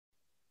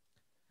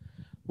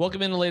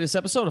Welcome in the latest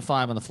episode of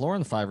 5 on the Floor on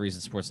the 5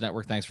 Reasons Sports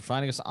Network. Thanks for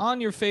finding us on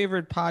your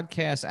favorite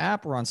podcast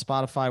app. We're on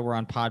Spotify. We're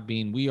on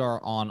Podbean. We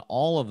are on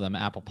all of them.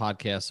 Apple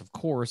Podcasts, of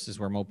course, is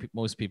where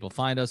most people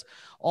find us.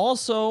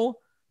 Also,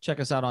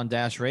 check us out on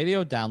Dash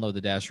Radio. Download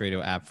the Dash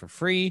Radio app for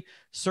free.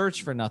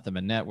 Search for Nothing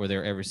But Net. We're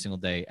there every single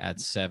day at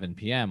 7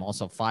 p.m.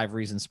 Also,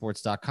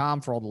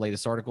 5reasonsports.com for all the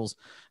latest articles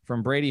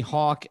from Brady,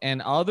 Hawk,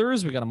 and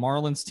others. We got a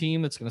Marlins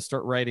team that's going to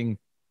start writing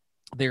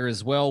there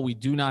as well. We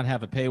do not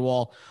have a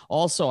paywall.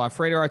 Also,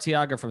 Alfredo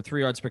Arteaga from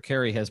 3 Yards Per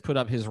Carry has put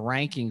up his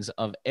rankings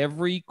of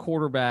every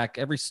quarterback,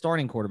 every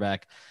starting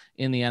quarterback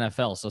in the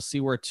NFL. So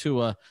see where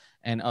Tua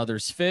and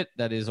others fit.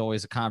 That is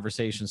always a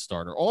conversation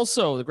starter.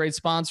 Also, the great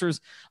sponsors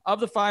of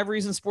the 5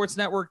 Reasons Sports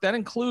Network. That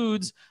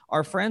includes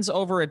our friends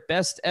over at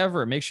Best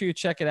Ever. Make sure you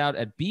check it out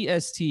at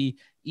bstvr.com.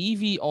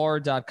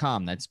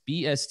 That's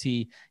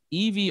bstvr.com.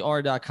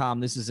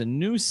 This is a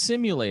new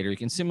simulator. You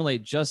can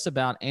simulate just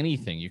about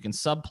anything. You can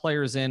sub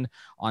players in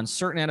on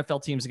certain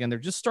NFL teams. Again, they're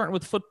just starting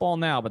with football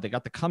now, but they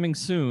got the coming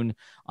soon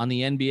on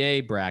the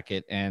NBA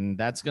bracket, and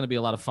that's going to be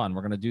a lot of fun.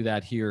 We're going to do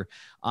that here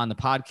on the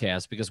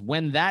podcast because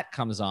when that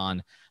comes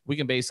on, we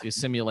can basically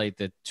simulate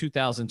the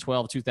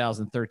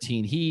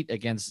 2012-2013 Heat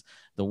against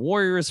the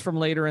Warriors from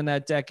later in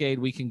that decade.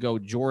 We can go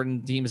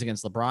Jordan teams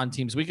against LeBron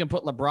teams. We can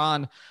put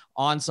LeBron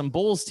on some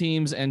Bulls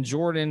teams and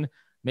Jordan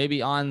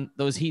maybe on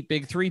those Heat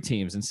Big Three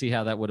teams and see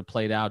how that would have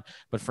played out.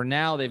 But for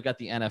now, they've got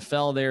the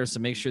NFL there, so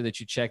make sure that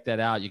you check that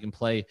out. You can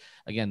play,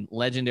 again,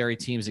 legendary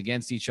teams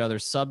against each other,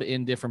 sub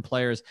in different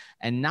players.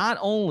 And not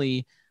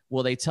only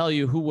will they tell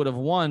you who would have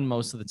won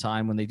most of the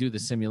time when they do the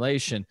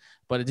simulation,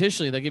 but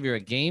additionally, they'll give you a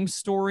game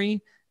story,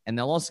 and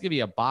they'll also give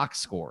you a box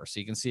score so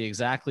you can see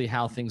exactly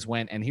how things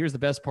went. And here's the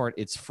best part.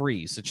 It's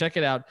free. So check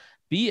it out.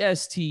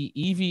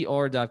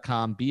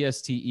 bstvr.com,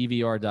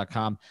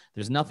 bstvr.com.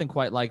 There's nothing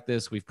quite like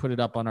this. We've put it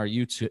up on our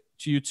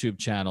YouTube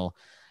channel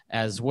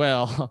as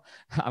well.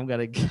 I'm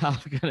gonna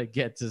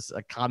get to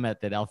a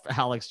comment that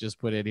Alex just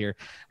put in here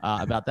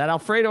about that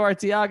Alfredo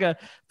Arteaga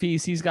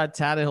piece. He's got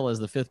Tannehill as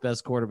the 5th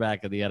best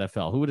quarterback of the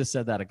NFL. Who would have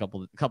said that a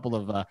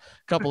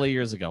couple of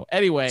years ago?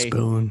 Anyway,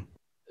 Spoon.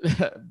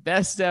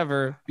 Best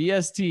Ever,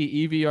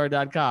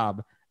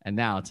 bstvr.com. And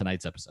now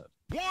tonight's episode.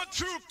 1,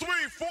 2, 3,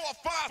 4,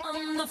 5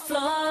 on the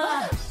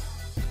floor.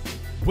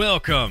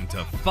 Welcome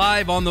to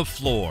 5 on the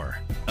Floor,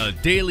 a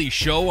daily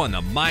show on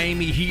the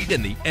Miami Heat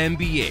and the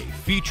NBA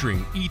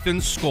featuring Ethan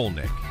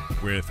Skolnick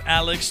with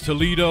Alex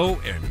Toledo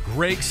and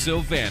Greg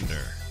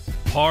Sylvander,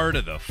 part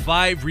of the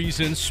 5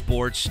 Reasons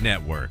Sports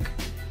Network.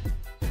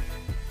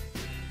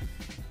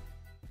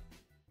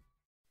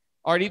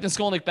 All right, Ethan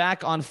Skolnick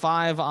back on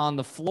 5 on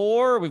the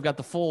Floor. We've got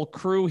the full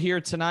crew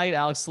here tonight.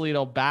 Alex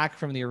Toledo back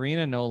from the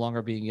arena, no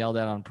longer being yelled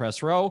at on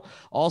press row.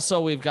 Also,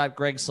 we've got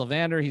Greg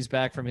Sylvander. He's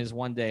back from his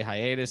one-day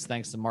hiatus,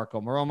 thanks to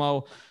Marco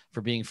Moromo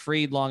for being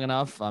freed long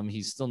enough.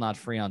 He's still not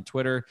free on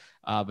Twitter,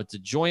 but to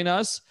join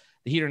us.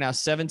 The Heat are now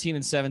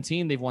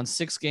 17-17. They've won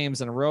 6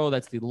 games in a row.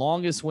 That's the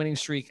longest winning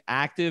streak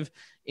active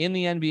in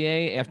the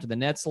NBA after the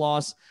Nets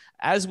loss.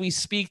 As we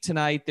speak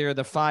tonight, they're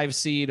the 5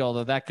 seed,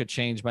 although that could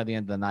change by the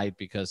end of the night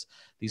because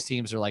these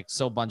teams are like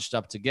so bunched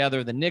up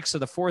together. The Knicks are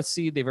the 4th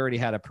seed. They've already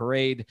had a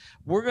parade.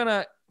 We're going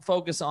to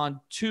focus on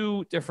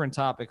 2 different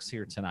topics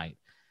here tonight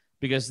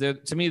because they're,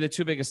 to me, the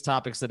 2 biggest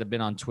topics that have been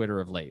on Twitter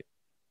of late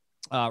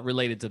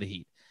related to the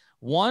Heat.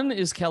 One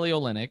is Kelly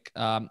Olynyk,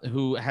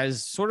 who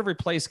has sort of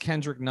replaced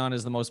Kendrick Nunn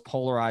as the most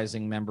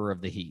polarizing member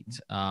of the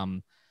Heat.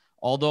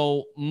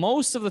 Although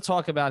most of the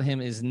talk about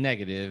him is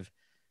negative,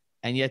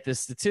 and yet the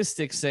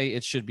statistics say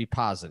it should be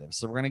positive.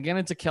 So we're going to get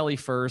into Kelly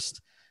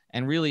first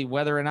and really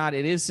whether or not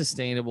it is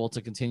sustainable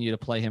to continue to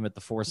play him at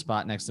the 4th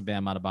spot next to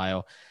Bam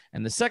Adebayo.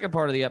 And the second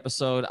part of the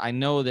episode, I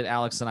know that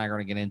Alex and I are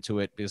going to get into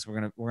it because we're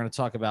going to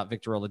talk about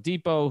Victor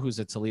Oladipo, who's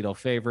a Toledo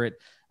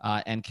favorite,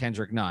 and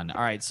Kendrick Nunn.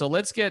 All right, so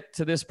let's get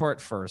to this part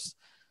first.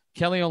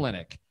 Kelly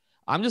Olynyk.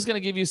 I'm just going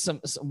to give you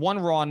some one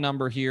raw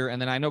number here,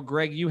 and then I know,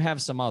 Greg, you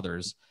have some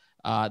others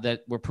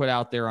that were put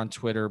out there on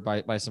Twitter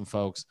by some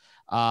folks.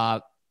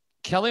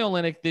 Kelly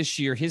Olynyk this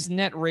year, his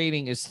net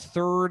rating is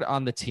 3rd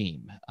on the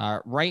team.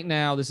 Right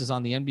now, this is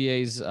on the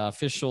NBA's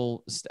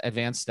official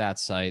advanced stats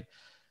site.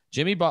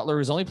 Jimmy Butler,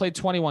 who's only played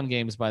 21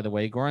 games, by the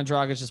way. Goran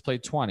Dragic has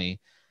played 20.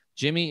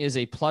 Jimmy is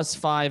a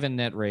 +5 in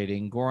net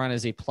rating. Goran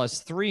is a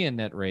 +3 in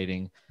net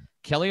rating.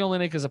 Kelly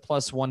Olynyk is a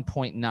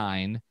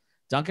 +1.9.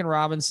 Duncan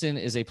Robinson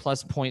is a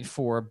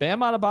 +0.4. Bam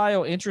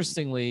Adebayo,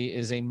 interestingly,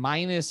 is a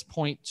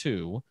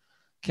 -0.2.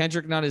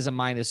 Kendrick Nunn is a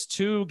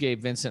 -2. Gabe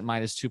Vincent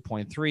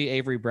 -2.3.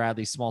 Avery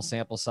Bradley, small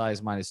sample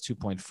size,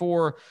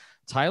 -2.4.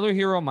 Tyler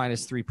Hero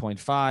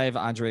 -3.5.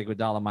 Andre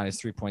Iguodala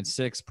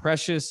 -3.6.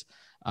 Precious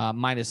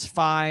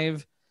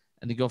 -5.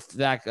 And they go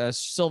back.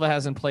 Silva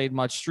hasn't played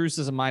much. Strus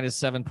is a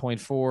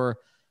 -7.4.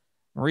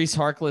 Maurice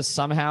Harkless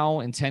somehow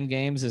in 10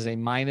 games is a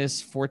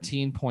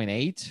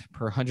 -14.8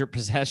 per 100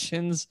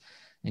 possessions.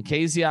 And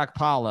KZ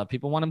Okpala,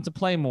 people want him to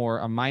play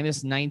more, a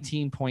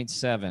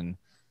 -19.7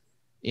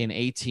 in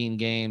 18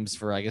 games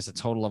for, I guess, a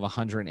total of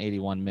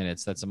 181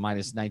 minutes. That's a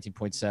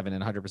 -19.7 in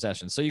 100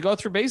 possessions. So you go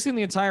through basically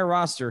the entire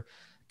roster.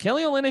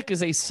 Kelly Olynyk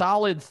is a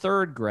solid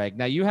third, Greg.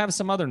 Now you have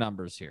some other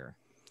numbers here.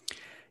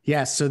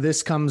 Yes. So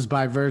this comes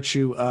by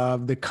virtue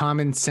of the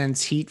Common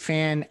Sense Heat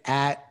fan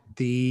at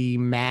the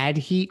Mad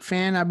Heat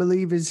fan, I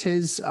believe is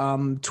his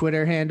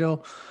Twitter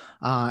handle.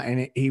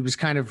 He was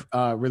kind of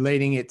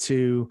relating it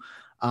to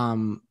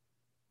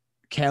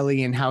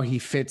Kelly and how he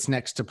fits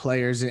next to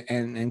players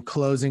and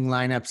closing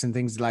lineups and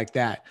things like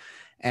that.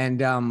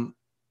 And,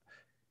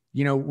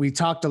 we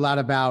talked a lot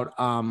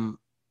about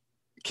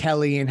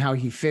Kelly and how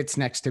he fits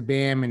next to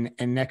Bam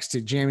and next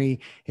to Jimmy.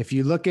 If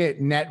you look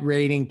at net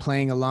rating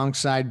playing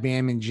alongside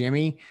Bam and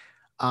Jimmy,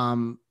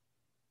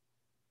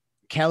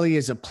 Kelly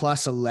is a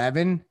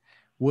 +11,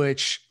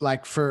 which,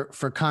 like,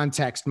 for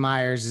context,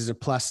 Myers is a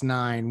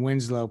 +9,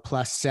 Winslow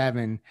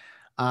 +7.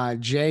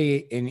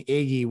 Jay and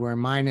Iggy were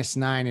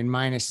 -9 and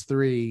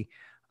 -3.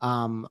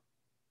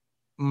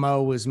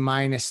 Mo was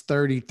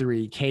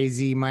 -33,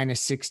 KZ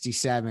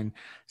 -67.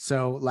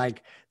 So,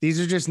 like, these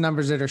are just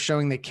numbers that are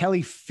showing that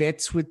Kelly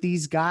fits with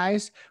these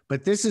guys.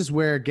 But this is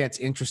where it gets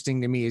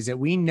interesting to me, is that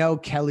we know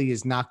Kelly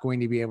is not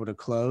going to be able to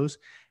close.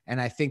 And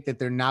I think that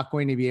they're not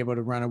going to be able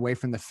to run away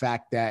from the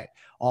fact that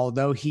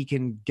although he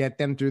can get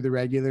them through the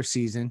regular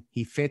season,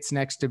 he fits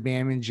next to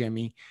Bam and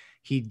Jimmy.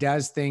 He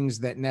does things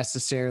that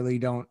necessarily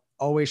don't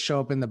always show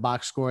up in the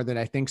box score that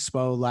I think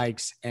Spo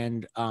likes.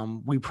 And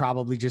we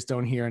probably just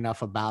don't hear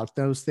enough about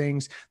those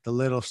things, the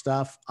little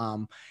stuff.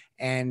 But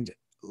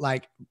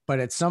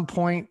at some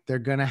point they're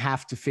going to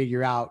have to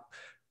figure out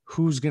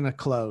who's going to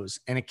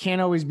close, and it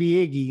can't always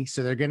be Iggy.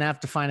 So they're going to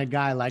have to find a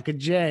guy like a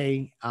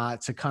Jay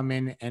to come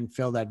in and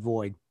fill that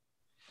void.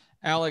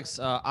 Alex,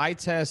 eye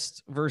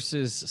test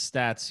versus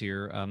stats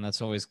here.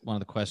 That's always one of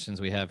the questions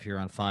we have here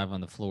on 5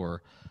 on the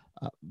Floor.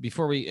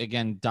 Before we,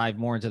 again, dive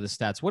more into the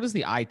stats, what does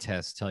the eye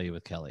test tell you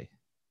with Kelly?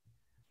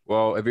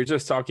 Well, if you're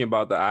just talking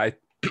about the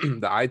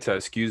eye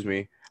test,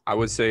 I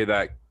would say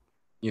that,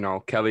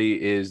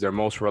 Kelly is their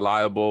most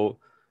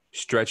reliable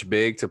stretch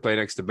big to play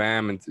next to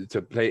Bam and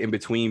to play in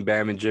between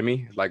Bam and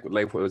Jimmy. Like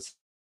was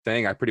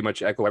saying, I pretty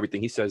much echo everything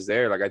he says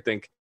there. Like, I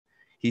think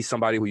he's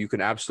somebody who you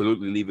can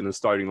absolutely leave in the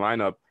starting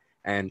lineup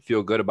and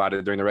feel good about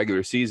it during the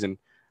regular season.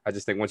 I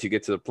just think once you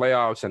get to the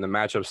playoffs and the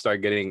matchups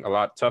start getting a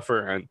lot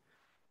tougher and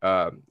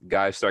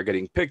guys start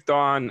getting picked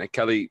on, and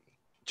Kelly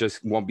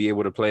just won't be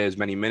able to play as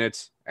many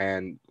minutes.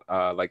 And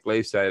like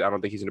Leif said, I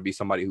don't think he's going to be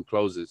somebody who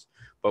closes.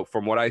 But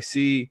from what I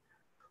see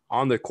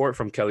on the court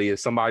from Kelly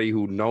is somebody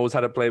who knows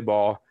how to play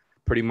ball,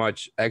 pretty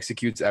much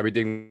executes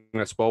everything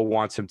that Spo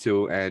wants him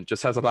to, and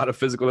just has a lot of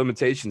physical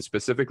limitations,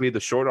 specifically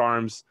the short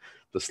arms,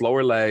 the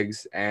slower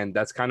legs. And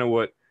that's kind of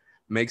what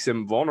makes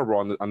him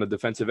vulnerable on the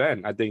defensive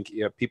end. I think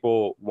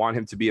people want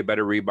him to be a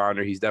better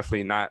rebounder. He's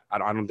definitely not. I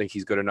don't think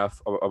he's good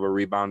enough of a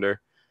rebounder.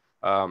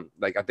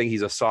 I think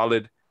he's a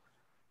solid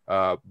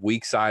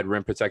weak side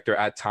rim protector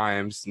at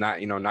times, not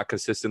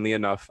consistently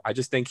enough. I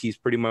just think he's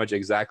pretty much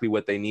exactly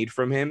what they need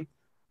from him,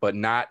 but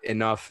not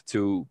enough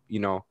to,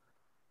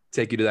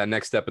 take you to that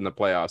next step in the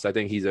playoffs. I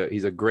think he's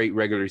a great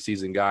regular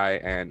season guy,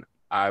 and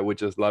I would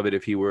just love it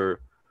if he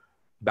were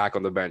back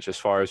on the bench as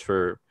far as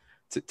to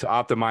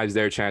optimize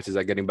their chances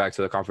at getting back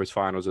to the conference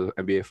finals or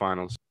NBA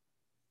finals.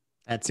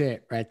 That's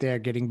it right there.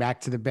 Getting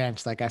back to the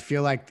bench. Like, I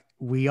feel like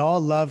we all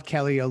love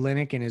Kelly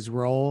Olynyk and his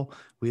role.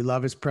 We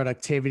love his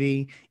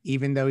productivity.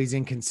 Even though he's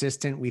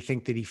inconsistent, we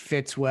think that he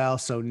fits well.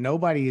 So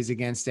nobody is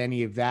against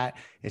any of that.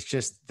 It's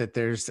just that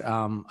there's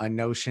a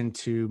notion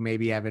to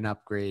maybe have an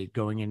upgrade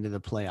going into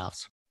the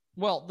playoffs.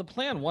 Well, the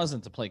plan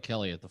wasn't to play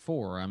Kelly at the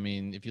 4. I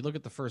mean, if you look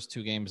at the first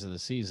 2 games of the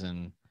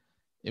season,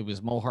 it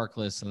was Mo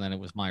Harkless and then it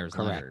was Myers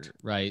Leonard,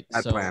 right?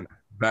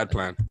 Bad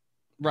plan.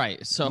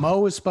 Right. So Mo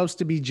was supposed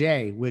to be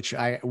Jay, which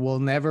I will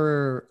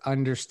never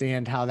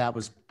understand how that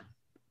was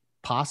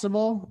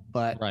possible,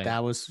 but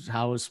that was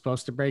how it was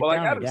supposed to break down. Like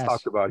Adams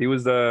talked about, he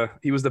was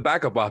the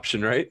backup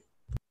option, right?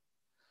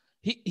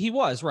 He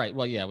was right.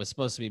 Well, yeah, it was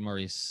supposed to be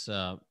Maurice.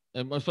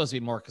 It was supposed to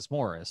be Marcus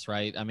Morris,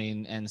 right? I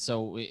mean, and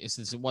so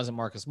since it wasn't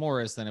Marcus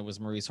Morris, then it was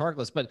Maurice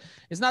Harkless. But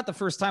it's not the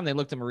first time they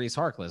looked at Maurice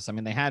Harkless. I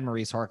mean, they had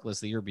Maurice Harkless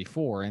the year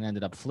before and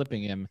ended up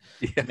flipping him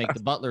to make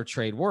the Butler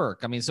trade work.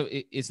 I mean, so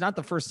it's not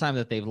the first time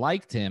that they've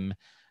liked him,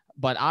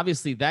 but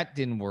obviously that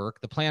didn't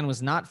work. The plan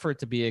was not for it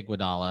to be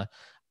Iguodala.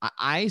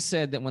 I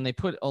said that when he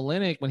put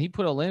Olynyk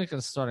in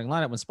the starting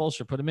lineup, when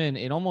Spoelstra put him in,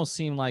 it almost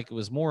seemed like it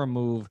was more a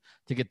move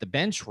to get the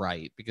bench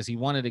right because he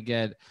wanted to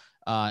get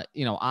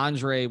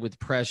Andre with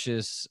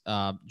Precious,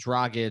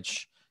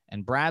 Dragic,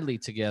 and Bradley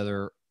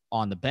together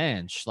on the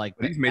bench. Like,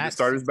 but he's made the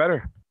starters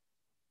better.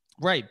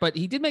 Right. But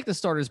he did make the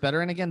starters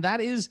better. And again,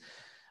 that's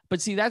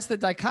the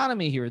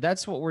dichotomy here.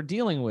 That's what we're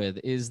dealing with,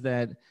 is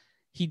that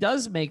he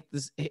does make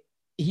this.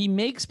 He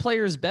makes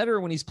players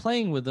better when he's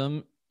playing with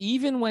them,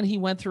 even when he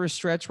went through a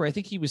stretch where I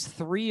think he was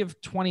 3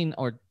 of 20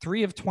 or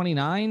 3 of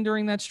 29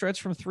 during that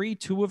stretch from 3,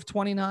 2 of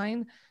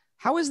 29.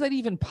 How is that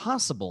even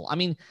possible? I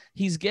mean,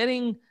 he's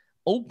getting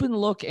open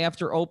look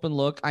after open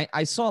look.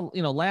 I saw,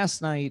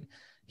 last night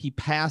he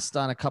passed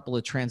on a couple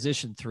of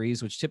transition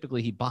threes, which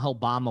typically he'll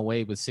bomb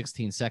away with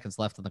 16 seconds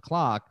left on the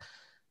clock.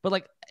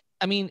 But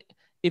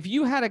if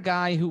you had a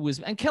guy who was,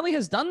 and Kelly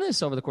has done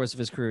this over the course of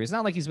his career, it's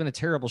not like he's been a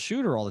terrible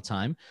shooter all the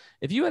time.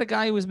 If you had a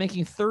guy who was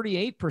making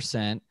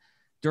 38%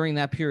 during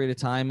that period of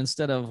time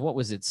instead of, what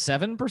was it,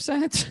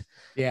 7%?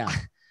 Yeah.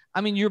 I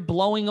mean, you're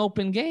blowing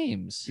open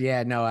games.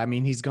 Yeah, no, I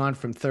mean, he's gone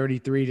from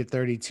 33 to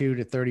 32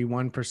 to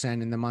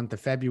 31% in the month of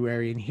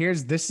February. And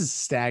this is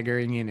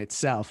staggering in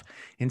itself.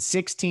 In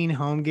 16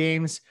 home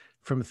games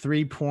from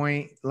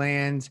 3-point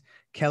land,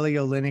 Kelly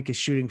Olynyk is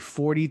shooting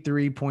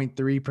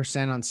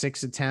 43.3% on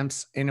 6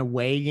 attempts. In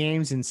away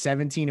games, in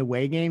 17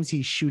 away games,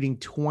 he's shooting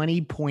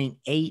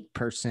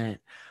 20.8%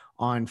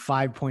 on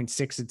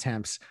 5.6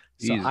 attempts.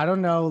 So Jesus. I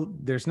don't know.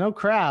 There's no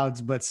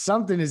crowds, but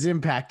something is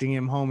impacting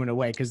him home and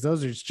away, because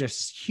those are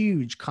just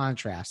huge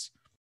contrasts.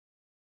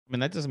 I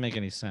mean, that doesn't make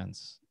any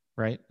sense,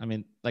 right? I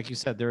mean, like you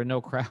said, there are no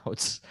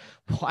crowds.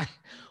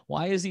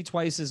 Why is he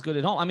twice as good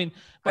at home? I mean,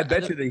 I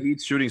bet you the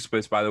Heat's shooting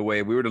splits, by the way,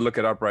 if we were to look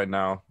it up right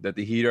now, that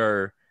the Heat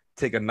are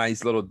take a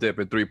nice little dip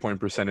in 3-point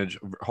percentage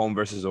home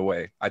versus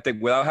away. I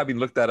think without having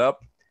looked that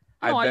up,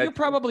 no, I bet you're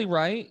probably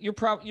right. You're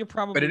probably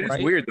but it is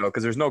right. weird though,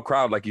 because there's no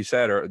crowd, like you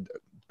said, or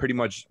pretty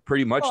much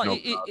Well, no.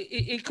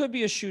 it could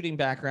be a shooting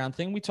background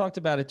thing. We talked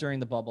about it during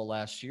the bubble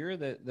last year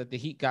that the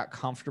Heat got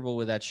comfortable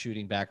with that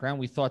shooting background.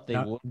 We thought they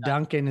would.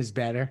 Duncan is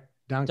better.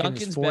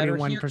 Duncan's is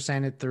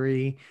 41% at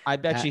 3. I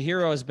bet you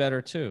Hero is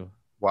better too.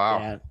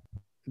 Wow.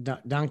 Yeah.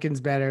 Duncan's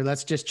better.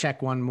 Let's just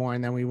check one more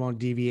and then we won't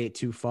deviate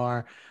too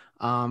far.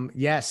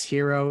 Yes,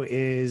 Hero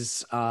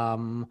is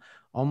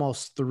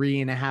almost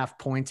 3.5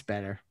 points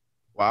better.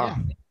 Wow. Yeah.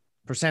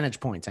 Percentage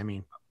points, I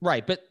mean.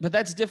 Right, but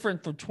that's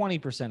different from 20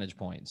 percentage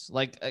points.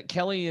 Like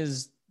Kelly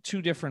is two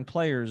different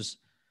players,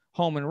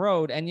 home and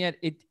road, and yet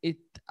it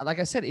like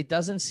I said, it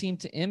doesn't seem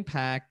to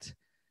impact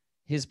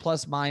his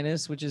plus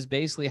minus, which is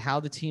basically how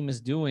the team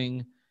is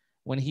doing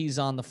when he's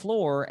on the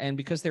floor. And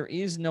because there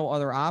is no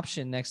other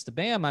option next to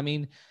Bam, I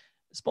mean,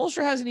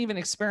 Spoelstra hasn't even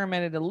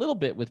experimented a little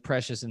bit with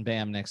Precious and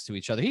Bam next to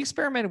each other. He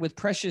experimented with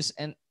Precious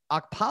and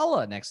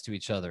Okpala next to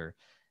each other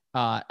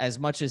as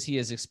much as he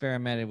has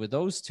experimented with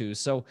those two.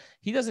 So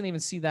he doesn't even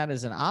see that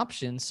as an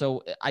option.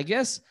 So I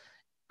guess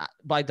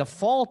by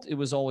default, it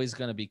was always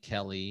going to be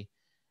Kelly.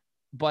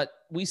 But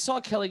we saw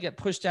Kelly get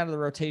pushed out of the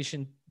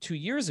rotation 2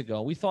 years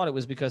ago. We thought it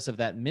was because of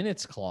that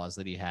minutes clause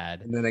that he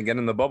had. And then again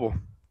in the bubble.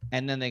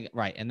 And then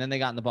they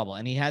got in the bubble,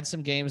 and he had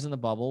some games in the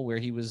bubble where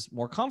he was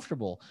more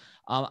comfortable.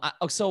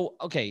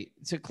 Okay,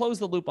 to close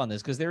the loop on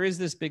this, because there is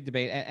this big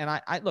debate, and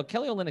I look,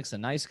 Kelly Olynyk's a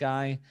nice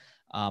guy.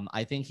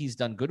 I think he's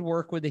done good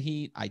work with the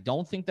Heat. I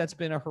don't think that's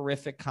been a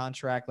horrific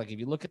contract. Like if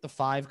you look at the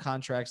 5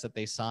 contracts that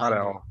they signed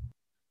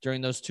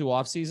during those 2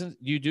 off seasons,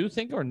 you do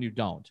think or you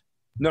don't?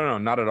 No,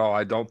 not at all.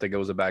 I don't think it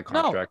was a bad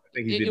contract. I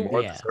think he's been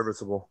more than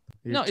serviceable.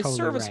 It's totally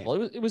serviceable.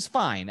 Right. It was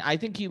fine. I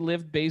think he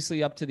lived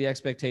basically up to the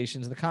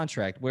expectations of the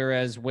contract,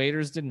 whereas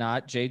Waiters did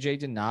not, JJ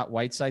did not,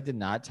 Whiteside did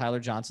not, Tyler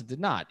Johnson did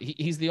not.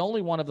 He's the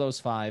only one of those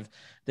 5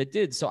 that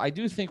did. So I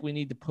do think we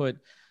need to put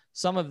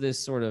some of this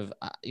sort of,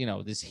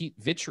 this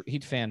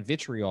Heat fan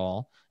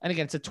vitriol. And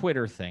again, it's a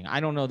Twitter thing. I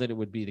don't know that it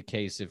would be the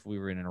case if we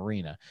were in an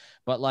arena,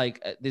 but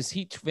like this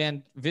Heat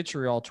fan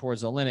vitriol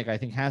towards Olynyk, I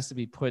think has to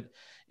be put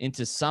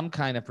into some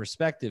kind of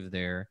perspective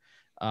there.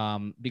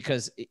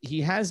 Because he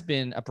has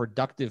been a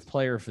productive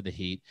player for the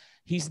Heat.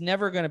 He's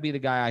never going to be the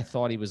guy I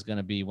thought he was going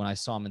to be when I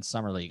saw him in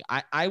Summer League.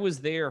 I was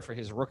there for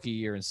his rookie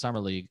year in Summer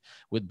League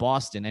with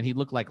Boston, and he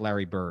looked like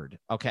Larry Bird.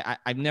 Okay,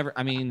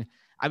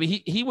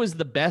 he was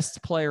the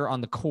best player on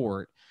the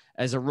court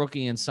as a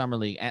rookie in Summer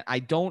League, and I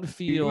don't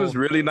feel he was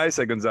really nice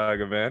at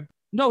Gonzaga, man.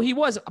 No, he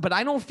was, but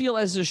I don't feel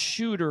as a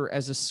shooter,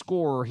 as a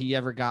scorer, he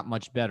ever got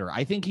much better.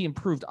 I think he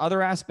improved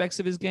other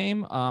aspects of his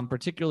game,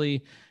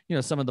 particularly,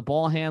 some of the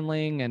ball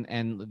handling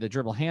and the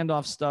dribble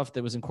handoff stuff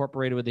that was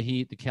incorporated with the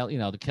Heat,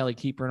 the Kelly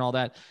keeper and all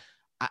that.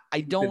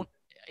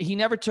 He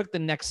never took the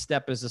next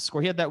step as a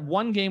scorer. He had that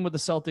one game with the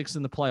Celtics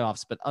in the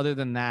playoffs, but other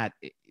than that,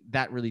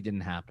 that really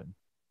didn't happen.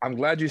 I'm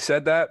glad you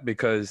said that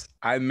because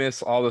I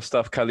miss all the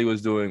stuff Kelly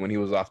was doing when he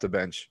was off the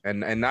bench,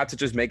 and not to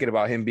just make it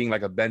about him being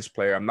like a bench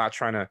player. I'm not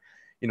trying to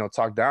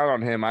talk down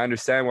on him. I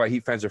understand why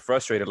Heat fans are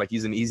frustrated. Like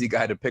he's an easy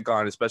guy to pick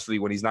on, especially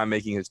when he's not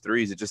making his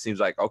threes. It just seems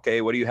like,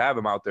 okay, what do you have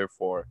him out there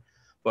for?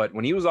 But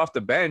when he was off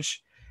the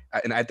bench,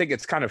 and I think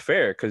it's kind of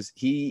fair because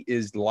he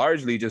is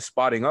largely just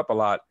spotting up a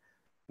lot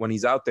when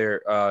he's out there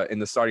in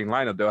the starting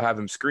lineup. They'll have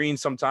him screen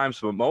sometimes,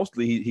 but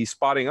mostly he's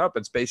spotting up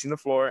and spacing the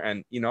floor.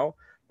 And,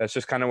 that's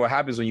just kind of what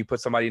happens when you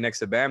put somebody next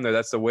to Bam there.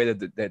 That's the way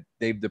that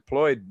they've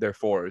deployed their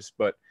fours.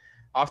 But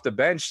off the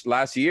bench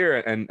last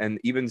year and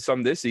even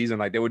some this season,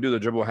 like they would do the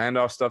dribble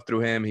handoff stuff through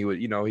him. He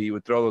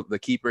would throw the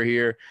keeper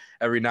here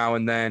every now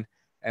and then.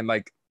 And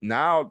like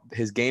now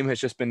his game has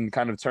just been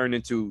kind of turned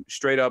into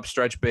straight up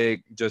stretch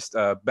big, just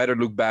better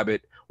Luke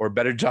Babbitt or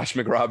better Josh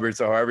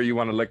McRoberts or however you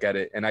want to look at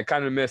it. And I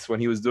kind of miss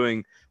when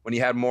he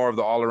had more of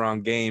the all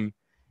around game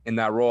in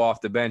that role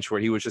off the bench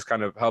where he was just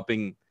kind of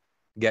helping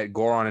get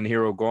Goran and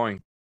Hero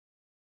going.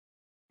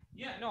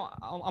 Yeah, no,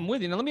 I'm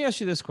with you. Now, let me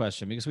ask you this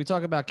question, because we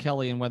talk about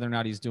Kelly and whether or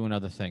not he's doing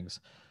other things.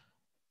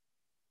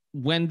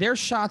 When their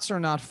shots are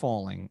not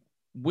falling,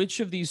 which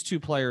of these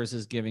 2 players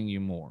is giving you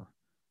more?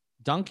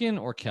 Duncan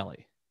or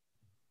Kelly?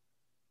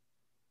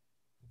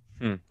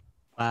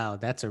 Wow,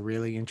 that's a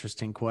really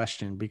interesting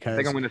question I because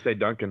think I'm going to say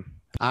Duncan.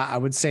 I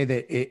would say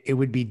that it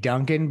would be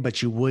Duncan,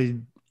 but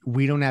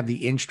we don't have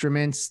the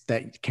instruments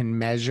that can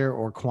measure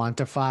or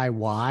quantify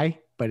why,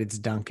 but it's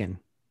Duncan.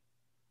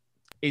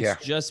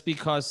 It's just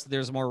because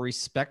there's more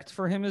respect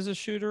for him as a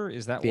shooter.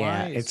 Is that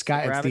Yeah, why? it's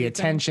the the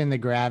attention, the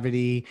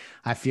gravity.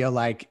 I feel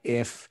like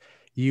if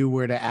you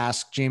were to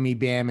ask Jimmy,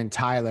 Bam, and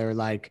Tyler,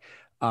 like,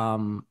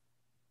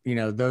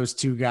 those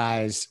two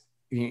guys,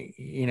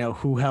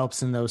 who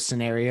helps in those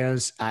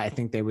scenarios, I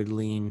think they would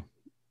lean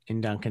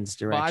in Duncan's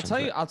direction.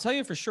 Well, I'll tell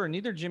you for sure,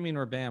 neither Jimmy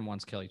nor Bam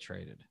wants Kelly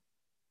traded.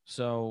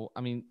 So,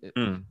 I mean,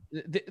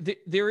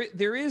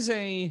 there is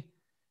a.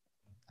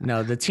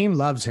 No, the team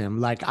loves him.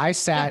 Like I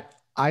sat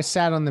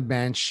on the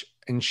bench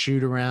and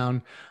shoot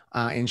around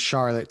in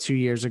Charlotte 2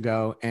 years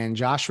ago, and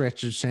Josh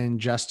Richardson,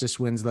 Justice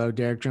Winslow,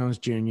 Derrick Jones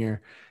Jr.,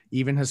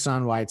 even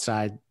Hassan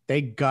Whiteside,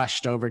 they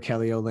gushed over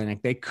Kelly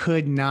Olynyk. They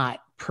could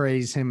not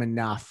praise him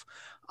enough.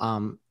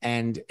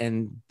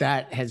 And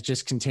that has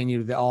just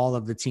continued with all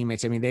of the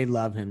teammates. I mean, they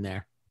love him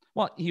there.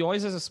 Well, he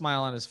always has a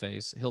smile on his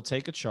face. He'll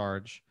take a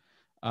charge.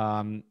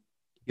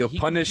 He'll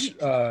punish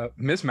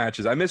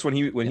mismatches. I miss when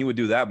he would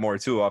do that more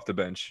too off the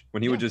bench.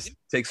 When he would just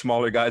take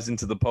smaller guys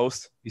into the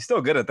post. He's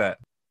still good at that.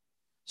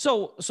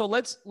 So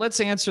let's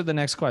answer the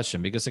next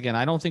question, because again,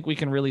 I don't think we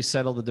can really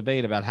settle the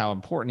debate about how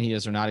important he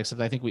is or not, except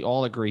I think we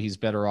all agree he's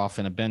better off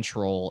in a bench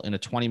role in a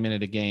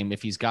 20-minute a game.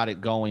 If he's got it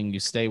going, you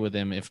stay with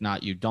him. If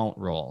not, you don't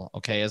roll.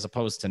 Okay. As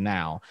opposed to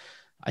now,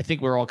 I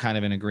think we're all kind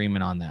of in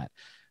agreement on that.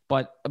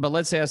 But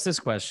let's ask this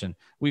question.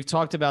 We've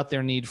talked about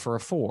their need for a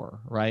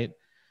 4, right?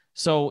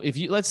 So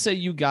let's say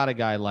you got a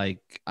guy like,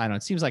 I don't know,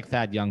 it seems like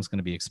Thad Young's going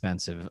to be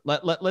expensive.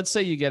 Let's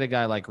say you get a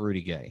guy like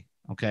Rudy Gay.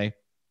 Okay.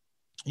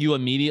 You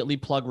immediately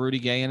plug Rudy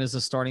Gay in as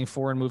a starting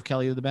 4 and move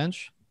Kelly to the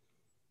bench?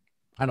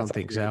 I don't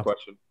think so.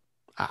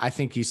 I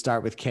think you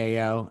start with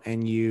KO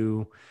and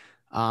you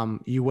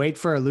wait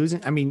for a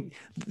losing. I mean,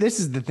 this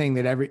is the thing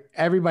that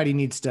everybody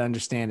needs to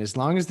understand. As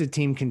long as the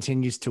team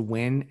continues to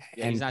win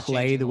and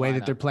play the way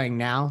that they're playing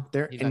now,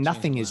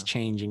 nothing is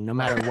changing, no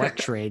matter what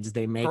trades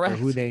they make or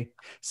who they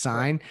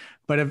sign.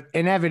 But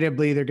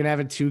inevitably, they're going to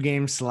have a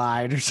 2-game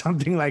slide or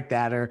something like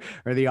that, or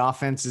the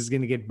offense is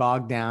going to get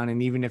bogged down.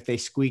 And even if they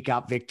squeak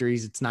out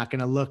victories, it's not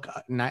going to look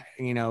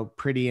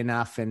pretty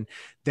enough. And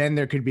then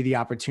there could be the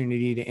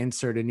opportunity to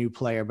insert a new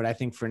player. But I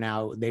think for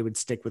now, they would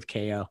stick with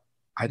KO.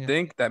 I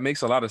think that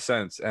makes a lot of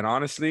sense. And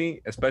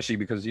honestly, especially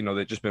because,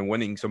 they've just been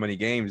winning so many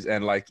games.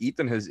 And like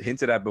Ethan has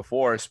hinted at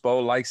before,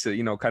 Spo likes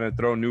to, kind of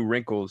throw new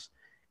wrinkles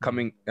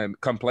come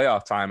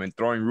playoff time, and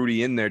throwing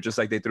Rudy in there, just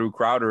like they threw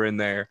Crowder in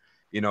there,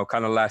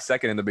 kind of last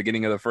second in the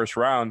beginning of the first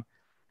round,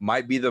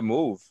 might be the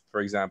move,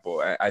 for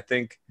example. I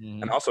think,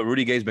 and also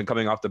Rudy Gay's been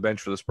coming off the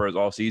bench for the Spurs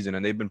all season,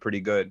 and they've been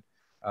pretty good.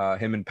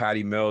 Him and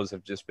Patty Mills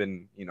have just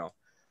been,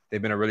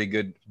 they've been a really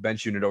good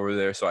bench unit over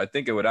there. So I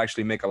think it would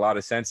actually make a lot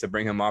of sense to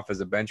bring him off as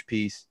a bench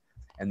piece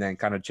and then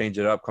kind of change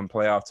it up come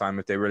playoff time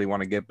if they really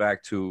want to get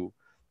back to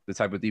the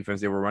type of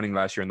defense they were running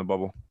last year in the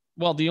bubble.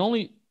 Well, the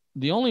only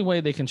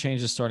way they can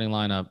change the starting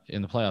lineup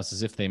in the playoffs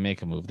is if they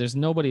make a move. There's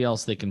nobody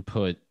else they can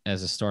put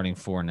as a starting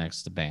 4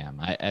 next to Bam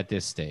at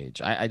this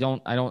stage. I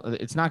don't,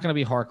 it's not going to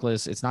be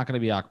Harkless. It's not going to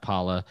be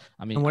Okpala.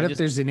 I mean, and what if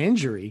there's an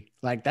injury?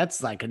 Like,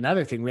 that's like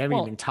another thing we haven't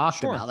even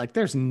talked about. Like,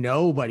 there's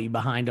nobody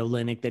behind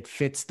Olynyk that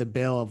fits the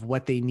bill of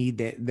what they need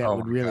that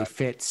would really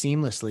fit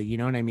seamlessly. You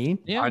know what I mean?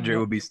 Yeah. Andre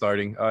would be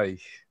starting.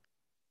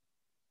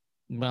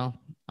 Well,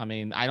 I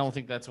mean, I don't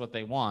think that's what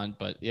they want,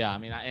 but yeah, I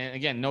mean, and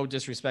again, no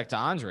disrespect to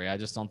Andre. I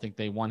just don't think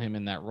they want him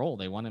in that role.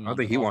 They want him. I don't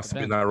think he wants to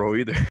be in that role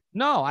either.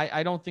 No,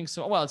 I don't think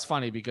so. Well, it's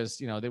funny because,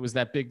 there was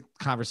that big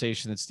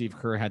conversation that Steve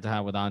Kerr had to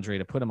have with Andre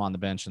to put him on the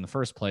bench in the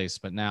first place.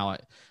 But now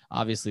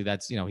obviously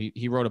that's,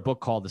 he wrote a book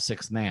called The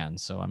Sixth Man.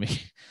 So, I mean,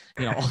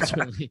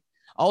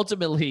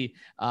 ultimately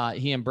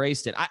he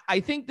embraced it. I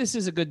think this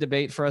is a good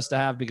debate for us to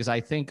have, because I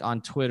think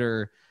on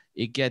Twitter,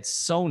 it gets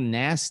so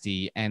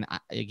nasty. And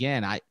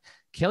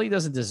Kelly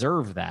doesn't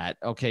deserve that.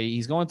 Okay.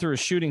 He's going through a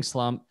shooting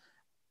slump.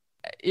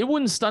 It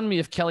wouldn't stun me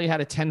if Kelly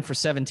had a 10 for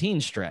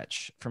 17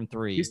 stretch from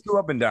 3. He's still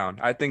up and down.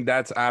 I think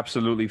that's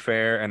absolutely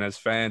fair. And as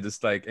fans,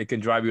 it's like, it can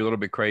drive you a little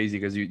bit crazy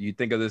because you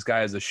think of this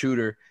guy as a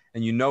shooter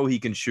and he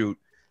can shoot,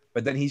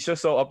 but then he's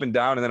just so up and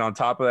down. And then on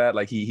top of that,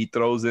 like he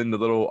throws in the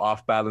little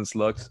off balance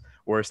looks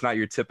where it's not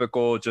your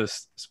typical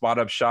just spot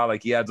up shot.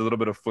 Like he adds a little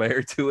bit of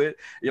flair to it.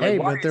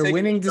 You're but they're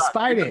winning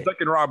despite it.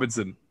 Duncan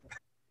Robinson.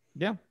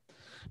 Yeah.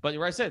 But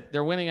like I said,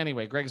 they're winning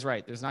anyway. Greg's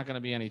right. There's not going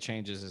to be any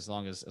changes as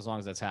long as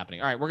that's happening.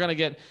 All right, we're going to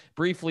get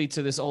briefly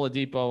to this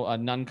Oladipo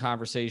Nunn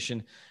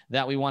conversation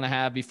that we want to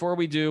have. Before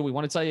we do, we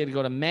want to tell you to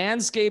go to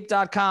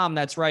manscaped.com.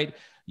 That's right.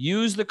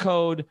 Use the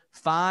code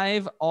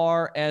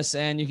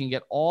 5RSN. You can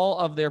get all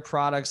of their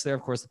products there.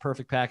 Of course, the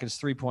Perfect Package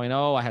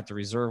 3.0. I had to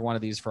reserve one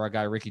of these for our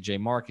guy, Ricky J.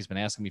 Mark. He's been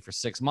asking me for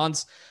 6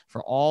 months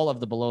for all of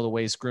the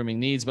below-the-waist grooming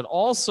needs, but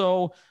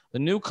also the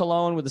new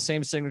cologne with the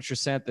same signature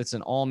scent that's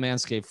in all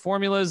Manscaped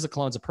formulas. The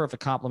cologne's a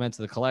perfect complement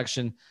to the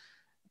collection.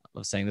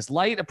 Love saying this.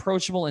 Light,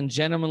 approachable, and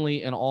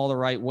gentlemanly in all the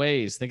right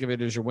ways. Think of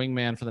it as your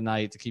wingman for the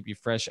night to keep you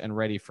fresh and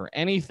ready for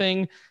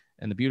anything.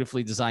 And the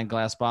beautifully designed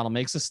glass bottle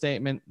makes a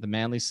statement. The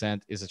manly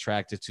scent is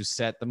attractive to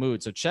set the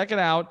mood. So check it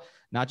out.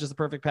 Not just the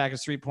Perfect Package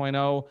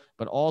 3.0,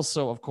 but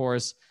also, of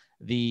course,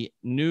 the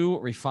new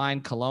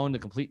refined cologne to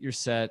complete your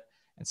set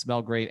and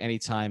smell great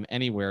anytime,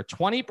 anywhere.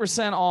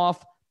 20%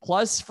 off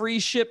plus free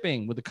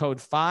shipping with the code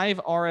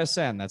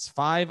 5RSN. That's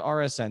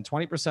 5RSN.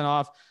 20%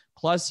 off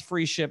plus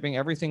free shipping.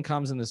 Everything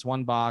comes in this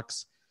one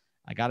box.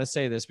 I got to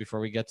say this before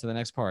we get to the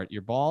next part.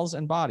 Your balls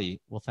and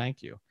body will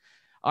thank you.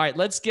 All right,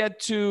 let's get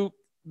to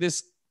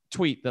this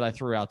tweet that I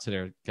threw out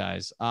today,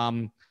 guys.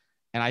 And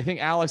I think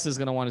Alex is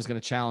going to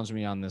challenge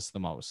me on this the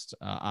most,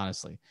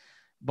 honestly.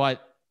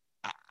 But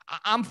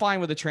I'm fine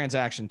with the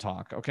transaction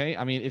talk, okay?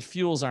 I mean, it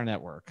fuels our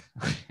network.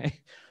 Okay?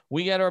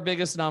 We get our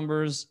biggest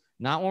numbers,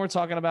 not when we're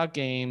talking about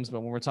games,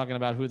 but when we're talking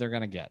about who they're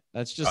going to get.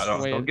 That's just the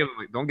way.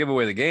 Don't give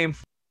away the game.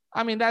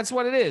 I mean, that's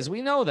what it is.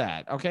 We know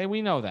that. Okay.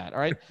 We know that. All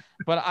right.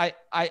 But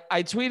I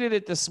tweeted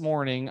it this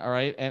morning. All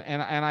right.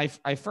 And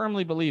I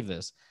firmly believe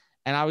this.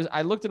 And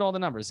I looked at all the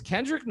numbers.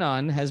 Kendrick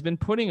Nunn has been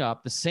putting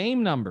up the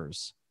same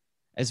numbers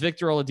as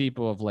Victor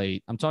Oladipo of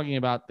late. I'm talking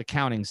about the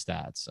counting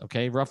stats.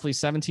 Okay. Roughly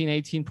 17,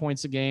 18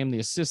 points a game, the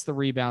assists, the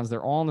rebounds,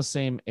 they're all in the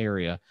same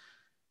area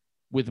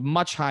with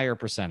much higher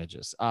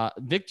percentages.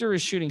 Victor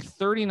is shooting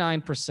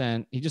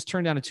 39%. He just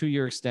turned down a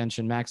 2-year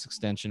extension, max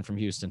extension from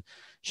Houston,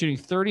 shooting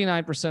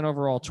 39%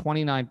 overall,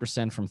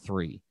 29% from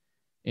three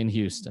in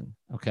Houston.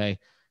 Okay.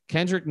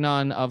 Kendrick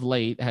Nunn of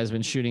late has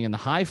been shooting in the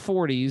high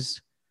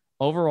 40s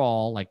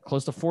overall, like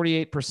close to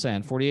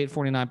 48%, 48,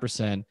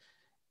 49%,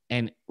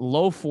 and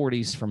low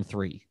 40s from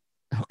three.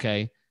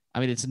 Okay. I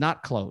mean, it's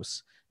not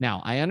close.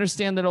 Now, I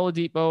understand that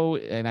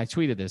Oladipo, and I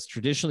tweeted this,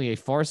 traditionally a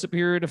far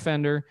superior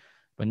defender,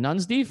 but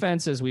Nunn's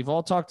defense, as we've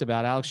all talked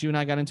about, Alex, you and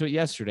I got into it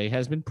yesterday,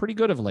 has been pretty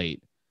good of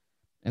late.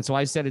 And so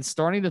I said it's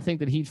starting to think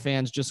that Heat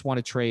fans just want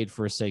to trade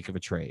for the sake of a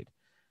trade.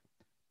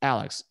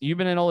 Alex, you've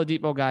been an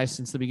Oladipo guy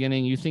since the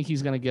beginning. You think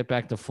he's going to get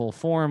back to full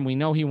form. We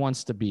know he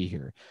wants to be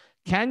here.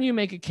 Can you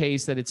make a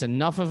case that it's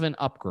enough of an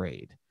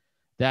upgrade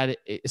that,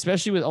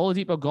 especially with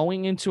Oladipo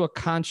going into a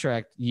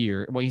contract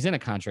year, well, he's in a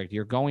contract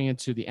year, going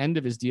into the end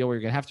of his deal where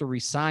you're going to have to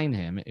re-sign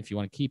him if you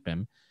want to keep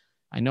him.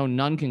 I know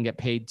Nunn can get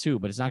paid too,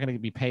 but it's not going to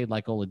be paid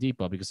like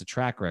Oladipo because of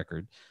track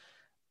record.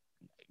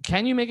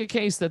 Can you make a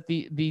case that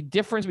the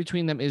difference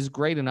between them is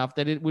great enough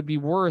that it would be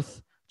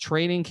worth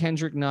trading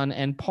Kendrick Nunn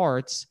and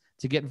parts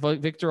to get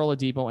Victor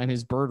Oladipo and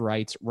his bird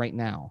rights right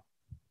now?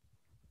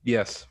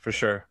 Yes, for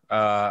sure.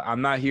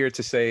 I'm not here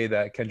to say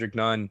that Kendrick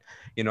Nunn,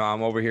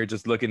 I'm over here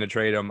just looking to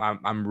trade him.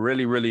 I'm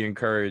really, really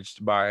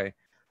encouraged by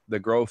the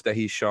growth that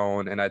he's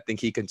shown, and I think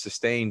he can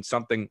sustain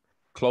something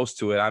close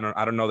to it. I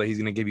don't know that he's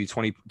going to give you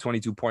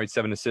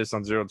 22.7 assists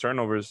on 0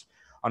 turnovers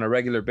on a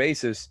regular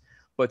basis.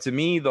 But to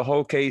me, the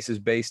whole case is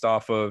based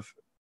off of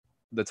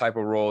the type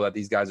of role that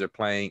these guys are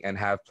playing and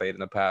have played in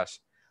the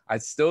past. I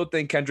still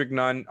think Kendrick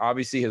Nunn,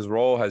 obviously his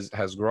role has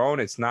grown.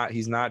 He's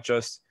not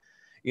just,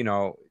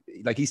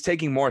 like he's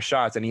taking more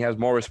shots and he has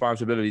more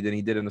responsibility than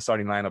he did in the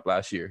starting lineup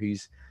last year.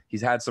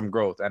 He's had some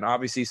growth, and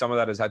obviously some of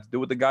that has had to do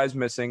with the guys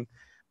missing,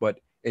 but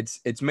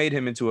it's made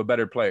him into a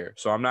better player.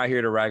 So I'm not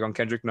here to rag on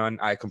Kendrick Nunn.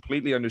 I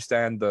completely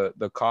understand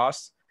the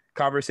cost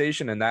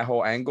conversation and that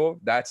whole angle.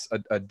 That's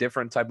a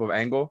different type of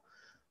angle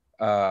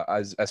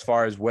as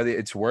far as whether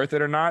it's worth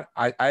it or not.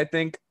 I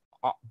think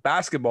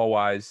basketball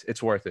wise,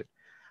 it's worth it.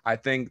 I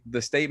think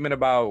the statement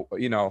about,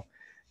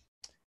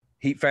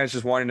 Heat fans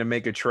just wanting to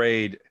make a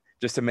trade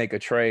just to make a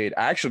trade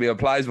actually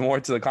applies more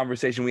to the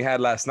conversation we had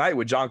last night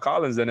with John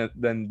Collins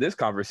than this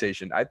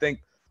conversation. I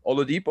think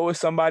Oladipo is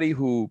somebody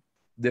who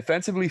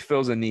defensively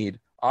fills a need,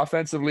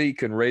 offensively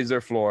can raise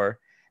their floor,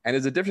 and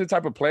is a different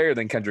type of player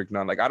than Kendrick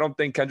Nunn. Like, I don't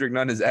think Kendrick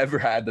Nunn has ever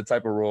had the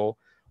type of role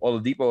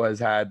Oladipo has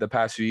had the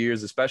past few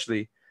years,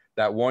 especially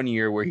that 1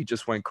 year where he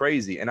just went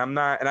crazy. And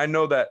I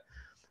know that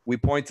we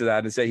point to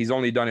that and say he's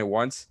only done it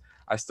once.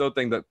 I still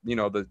think that,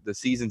 the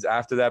seasons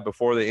after that,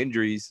 before the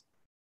injuries,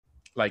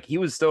 like, he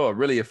was still a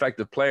really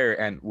effective player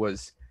and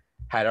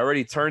had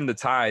already turned the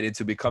tide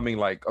into becoming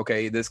like,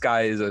 okay, this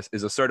guy is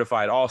a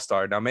certified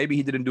all-star. Now, maybe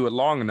he didn't do it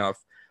long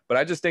enough, but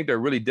I just think they're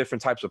really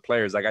different types of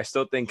players. Like, I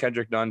still think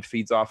Kendrick Nunn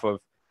feeds off of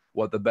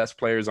what the best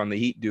players on the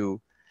Heat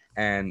do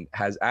and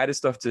has added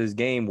stuff to his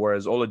game,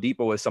 whereas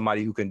Oladipo is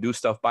somebody who can do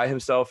stuff by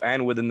himself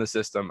and within the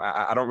system.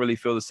 I don't really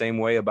feel the same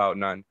way about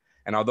Nunn.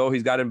 And although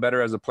he's gotten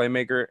better as a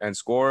playmaker and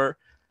scorer,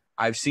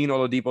 I've seen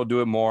Oladipo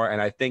do it more,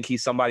 and I think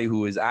he's somebody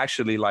who is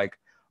actually like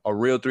a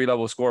real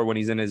 3-level scorer when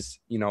he's in his,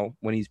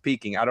 when he's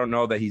peaking. I don't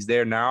know that he's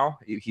there now.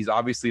 He's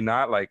obviously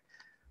not. Like,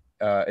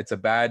 it's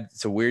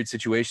a weird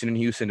situation in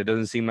Houston. It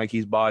doesn't seem like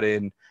he's bought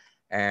in,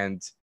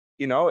 and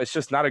it's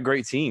just not a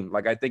great team.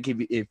 Like, I think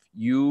if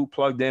you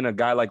plugged in a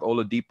guy like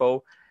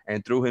Oladipo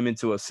and threw him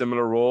into a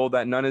similar role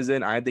that Nunn is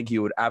in, I think he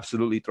would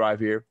absolutely thrive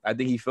here. I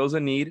think he fills a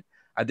need.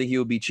 I think he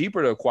would be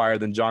cheaper to acquire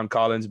than John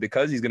Collins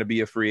because he's going to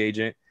be a free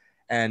agent.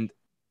 And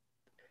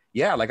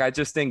yeah, like, I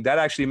just think that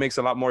actually makes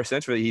a lot more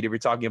sense for the Heat if you're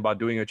talking about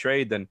doing a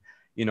trade than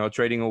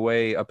trading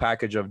away a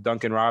package of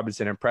Duncan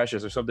Robinson and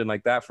Precious or something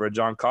like that for a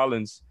John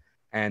Collins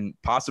and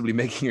possibly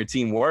making your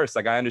team worse.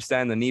 Like, I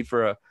understand the need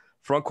for a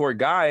front court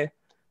guy,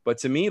 but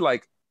to me,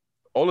 like,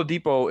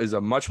 Oladipo is a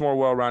much more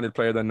well-rounded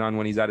player than Nunn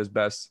when he's at his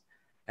best.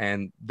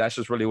 And that's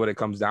just really what it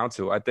comes down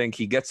to. I think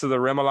he gets to the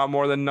rim a lot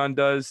more than Nunn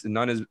does.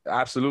 Nunn is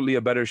absolutely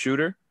a better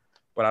shooter,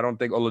 but I don't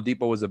think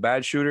Oladipo was a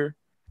bad shooter.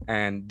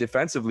 And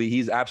defensively,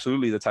 he's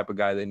absolutely the type of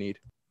guy they need.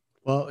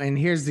 Well, and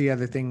here's the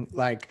other thing.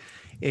 Like,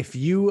 if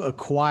you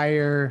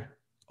acquire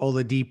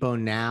Oladipo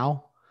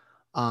now,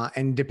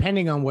 and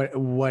depending on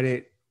what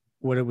it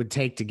would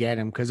take to get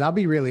him, because I'll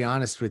be really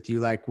honest with you,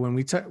 like when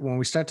we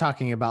start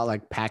talking about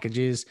like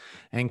packages,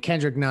 and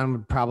Kendrick Nunn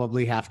would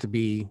probably have to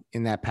be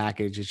in that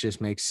package. It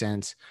just makes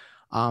sense.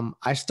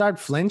 I start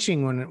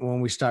flinching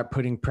when we start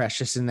putting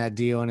Precious in that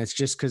deal, and it's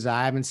just because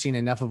I haven't seen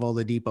enough of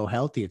Oladipo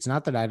healthy. It's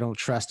not that I don't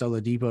trust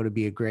Oladipo to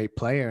be a great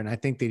player, and I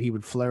think that he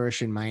would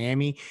flourish in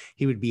Miami.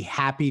 He would be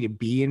happy to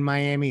be in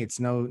Miami. It's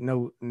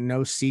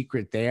no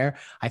secret there.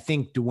 I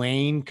think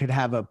Dwayne could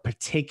have a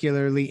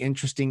particularly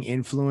interesting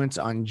influence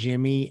on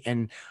Jimmy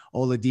and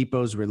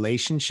Oladipo's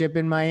relationship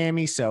in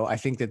Miami. So I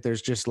think that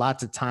there's just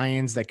lots of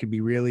tie-ins that could be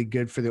really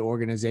good for the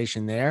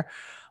organization there.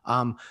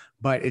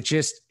 But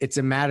it's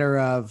a matter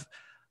of,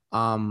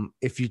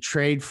 if you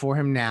trade for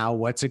him now,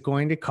 what's it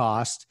going to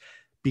cost?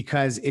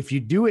 Because if you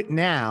do it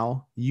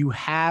now, you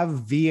have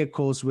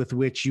vehicles with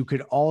which you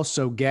could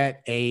also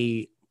get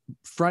a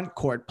front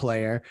court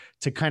player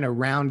to kind of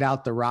round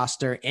out the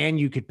roster, and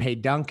you could pay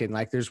Duncan.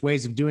 Like, there's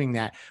ways of doing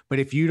that. But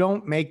if you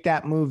don't make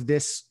that move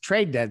this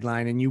trade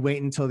deadline and you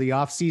wait until the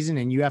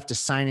offseason and you have to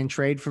sign and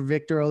trade for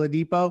Victor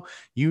Oladipo,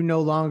 you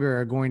no longer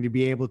are going to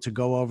be able to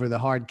go over the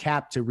hard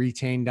cap to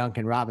retain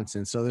Duncan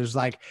Robinson. So there's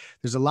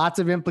a lots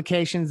of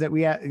implications that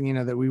we have,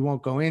 that we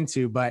won't go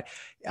into, but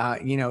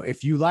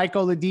if you like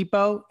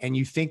Oladipo and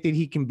you think that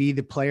he can be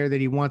the player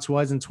that he once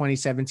was in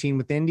 2017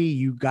 with Indy,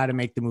 you got to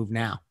make the move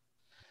now.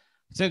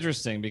 It's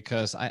interesting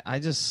because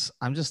I'm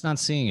just not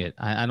seeing it.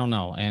 I don't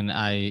know. And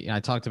I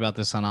talked about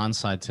this on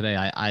Onside today.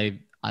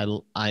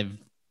 I've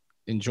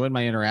enjoyed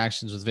my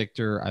interactions with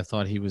Victor. I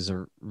thought he was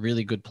a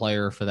really good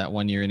player for that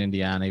 1 year in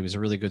Indiana. He was a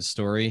really good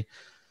story,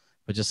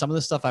 but just some of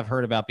the stuff I've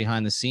heard about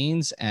behind the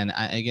scenes, and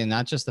again,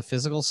 not just the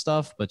physical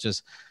stuff, but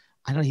just,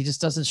 I don't know, he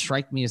just doesn't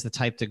strike me as the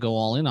type to go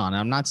all in on.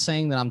 And I'm not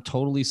saying that I'm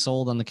totally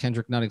sold on the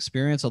Kendrick Nunn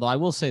experience, although I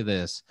will say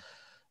this,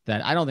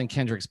 that I don't think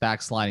Kendrick's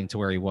backsliding to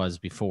where he was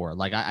before.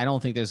 Like, I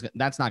don't think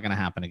that's not going to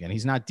happen again.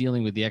 He's not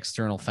dealing with the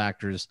external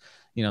factors,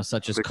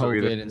 such as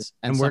COVID.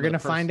 And we're going to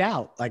find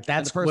out. Like,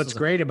 that's what's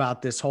great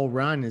about this whole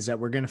run, is that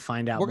we're going to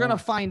find out. We're going to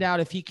find out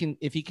if he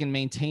can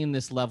maintain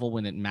this level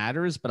when it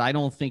matters, but I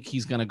don't think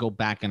he's going to go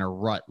back in a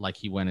rut like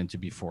he went into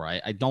before.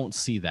 I don't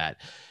see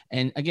that.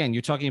 And again,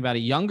 you're talking about a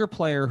younger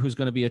player who's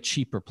going to be a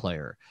cheaper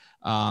player.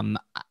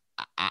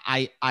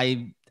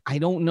 I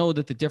don't know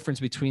that the difference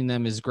between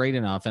them is great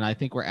enough. And I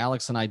think where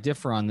Alex and I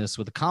differ on this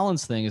with the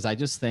Collins thing is I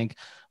just think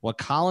what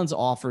Collins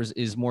offers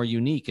is more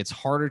unique. It's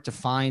harder to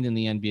find in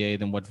the NBA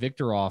than what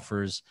Victor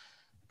offers,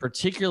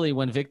 particularly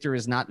when Victor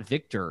is not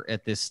Victor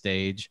at this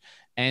stage.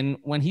 And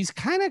when he's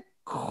kind of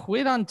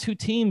quit on two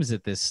teams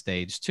at this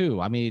stage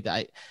too. I mean,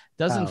 it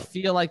doesn't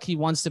feel like he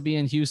wants to be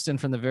in Houston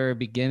from the very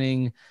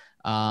beginning.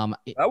 That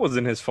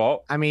wasn't his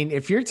fault. I mean,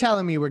 if you're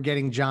telling me we're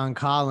getting John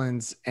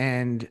Collins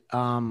and,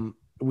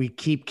 we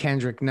keep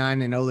Kendrick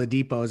Nunn and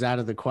Oladipo is out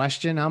of the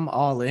question, I'm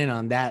all in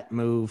on that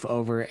move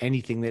over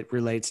anything that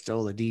relates to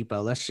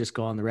Oladipo. Let's just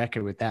go on the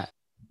record with that.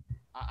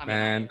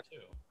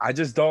 I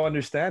just don't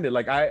understand it.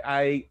 Like,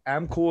 I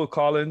am cool with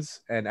Collins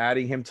and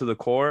adding him to the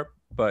core,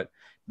 but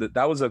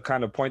that was a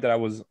kind of point that I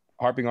was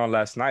harping on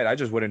last night. I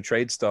just wouldn't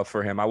trade stuff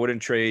for him. I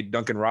wouldn't trade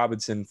Duncan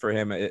Robinson for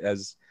him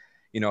as,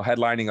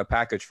 headlining a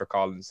package for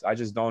Collins. I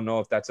just don't know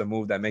if that's a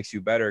move that makes you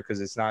better,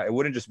 because it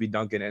wouldn't just be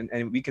Duncan.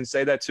 And we can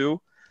say that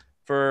too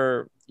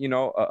for,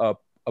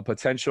 a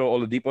potential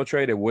Oladipo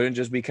trade. It wouldn't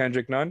just be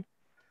Kendrick Nunn.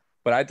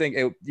 But I think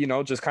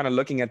just kind of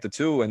looking at the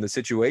two and the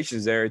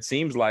situations there, it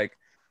seems like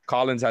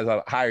Collins has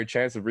a higher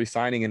chance of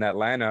re-signing in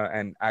Atlanta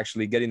and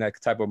actually getting that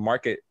type of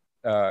market,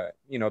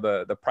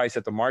 the price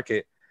at the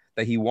market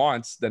that he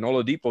wants than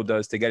Oladipo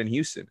does to get in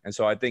Houston. And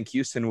so I think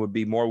Houston would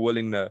be more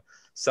willing to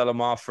sell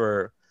him off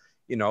for,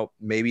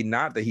 maybe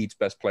not the Heat's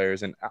best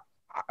players. And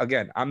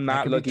again, I'm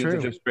not looking to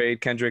just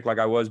trade Kendrick like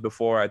I was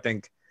before. I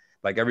think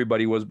like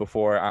everybody was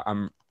before.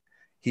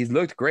 He's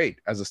looked great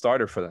as a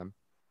starter for them.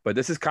 But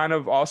this is kind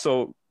of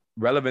also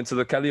relevant to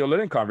the Kelly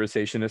Olynyk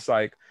conversation. It's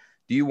like,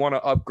 do you want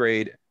to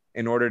upgrade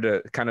in order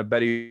to kind of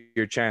better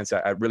your chance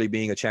at really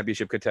being a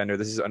championship contender?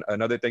 This is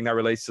another thing that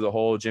relates to the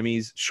whole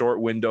Jimmy's short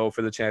window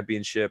for the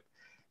championship.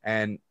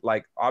 And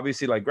like,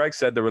 obviously, like Greg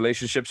said, the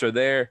relationships are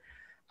there.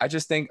 I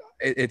just think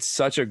it's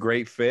such a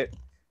great fit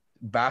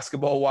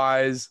basketball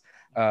wise,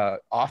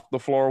 off the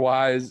floor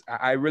wise.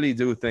 I really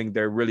do think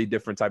they're really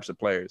different types of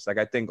players. Like,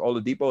 I think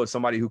Oladipo is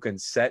somebody who can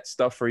set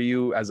stuff for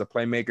you as a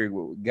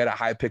playmaker, get a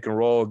high pick and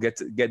roll,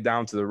 get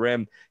down to the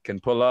rim, can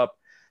pull up.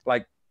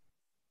 Like,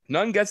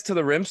 Nunn gets to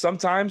the rim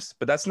sometimes,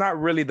 but that's not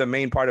really the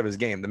main part of his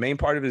game. The main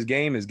part of his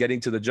game is getting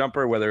to the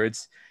jumper, whether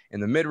it's in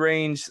the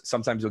mid-range.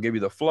 Sometimes he'll give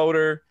you the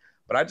floater.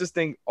 But I just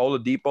think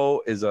Oladipo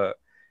is a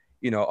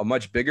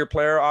much bigger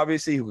player,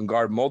 obviously, who can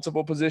guard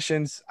multiple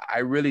positions. I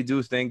really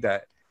do think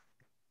that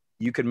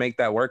you could make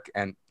that work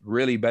and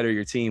really better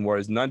your team.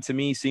 Whereas Nunn, to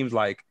me, seems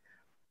like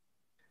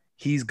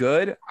he's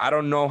good. I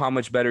don't know how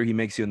much better he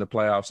makes you in the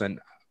playoffs. And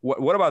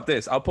what about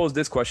this? I'll pose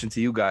this question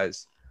to you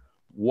guys.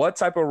 What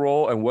type of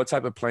role and what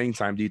type of playing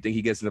time do you think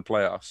he gets in the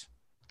playoffs?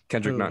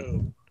 Kendrick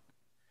Nunn.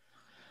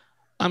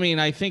 I mean,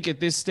 I think at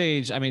this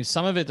stage,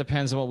 some of it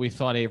depends on what we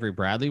thought Avery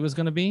Bradley was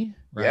going to be.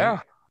 Right? Yeah.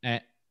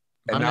 And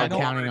I'm not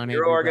counting on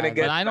Avery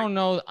Bradley. But I don't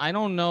know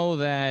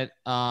that.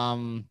 It's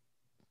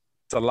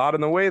a lot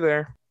in the way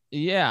there.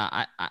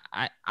 Yeah,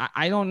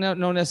 I don't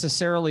know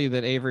necessarily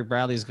that Avery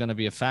Bradley is going to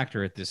be a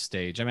factor at this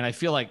stage. I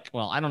feel like,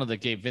 well, I don't know that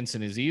Gabe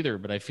Vincent is either,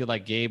 but I feel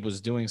like Gabe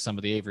was doing some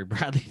of the Avery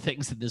Bradley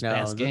things in this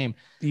past game.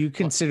 You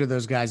consider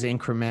those guys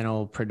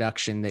incremental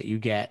production that you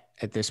get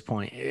at this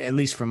point, at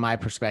least from my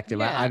perspective.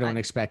 Yeah, I don't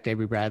expect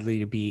Avery Bradley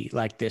to be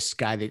like this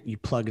guy that you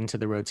plug into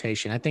the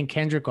rotation. I think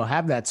Kendrick will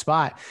have that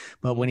spot,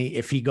 but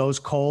if he goes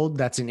cold,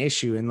 that's an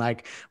issue. And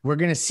like, we're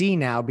going to see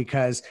now,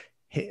 because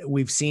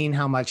we've seen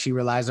how much he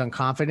relies on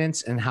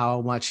confidence and how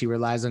much he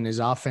relies on his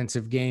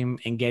offensive game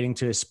and getting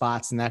to his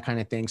spots and that kind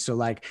of thing. So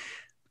like,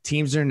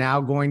 teams are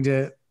now going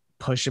to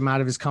push him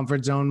out of his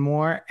comfort zone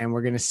more, and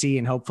we're going to see,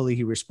 and hopefully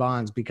he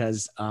responds,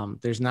 because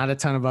there's not a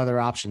ton of other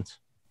options.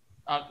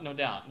 No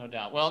doubt.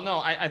 Well,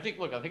 no, I think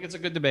it's a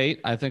good debate.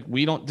 I think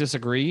we don't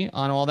disagree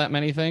on all that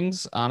many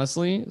things,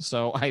 honestly.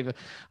 So I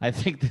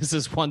think this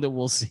is one that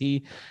we'll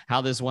see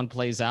how this one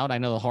plays out. I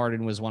know the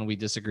Harden was one we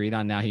disagreed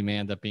on. Now he may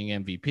end up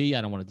being MVP.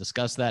 I don't want to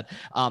discuss that.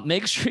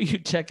 Make sure you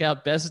check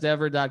out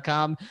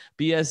bestever.com,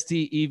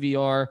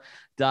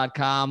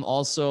 BSTEVR.com.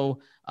 Also,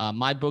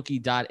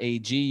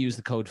 mybookie.ag. Use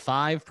the code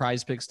 5,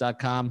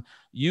 prizepicks.com.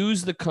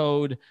 Use the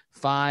code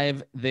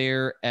 5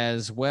 there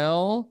as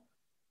well.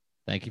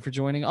 Thank you for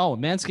joining. Oh,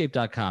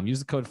 manscaped.com. Use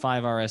the code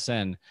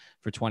 5RSN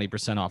for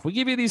 20% off. We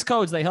give you these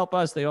codes. They help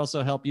us. They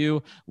also help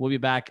you. We'll be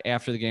back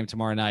after the game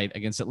tomorrow night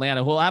against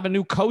Atlanta, who will have a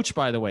new coach,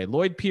 by the way.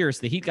 Lloyd Pierce.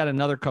 The Heat got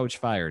another coach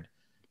fired.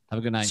 Have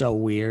a good night. So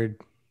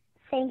weird.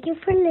 Thank you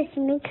for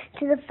listening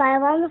to the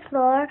 5 on the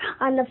Floor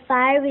on the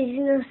 5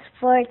 Regional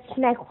Sports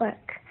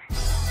Network.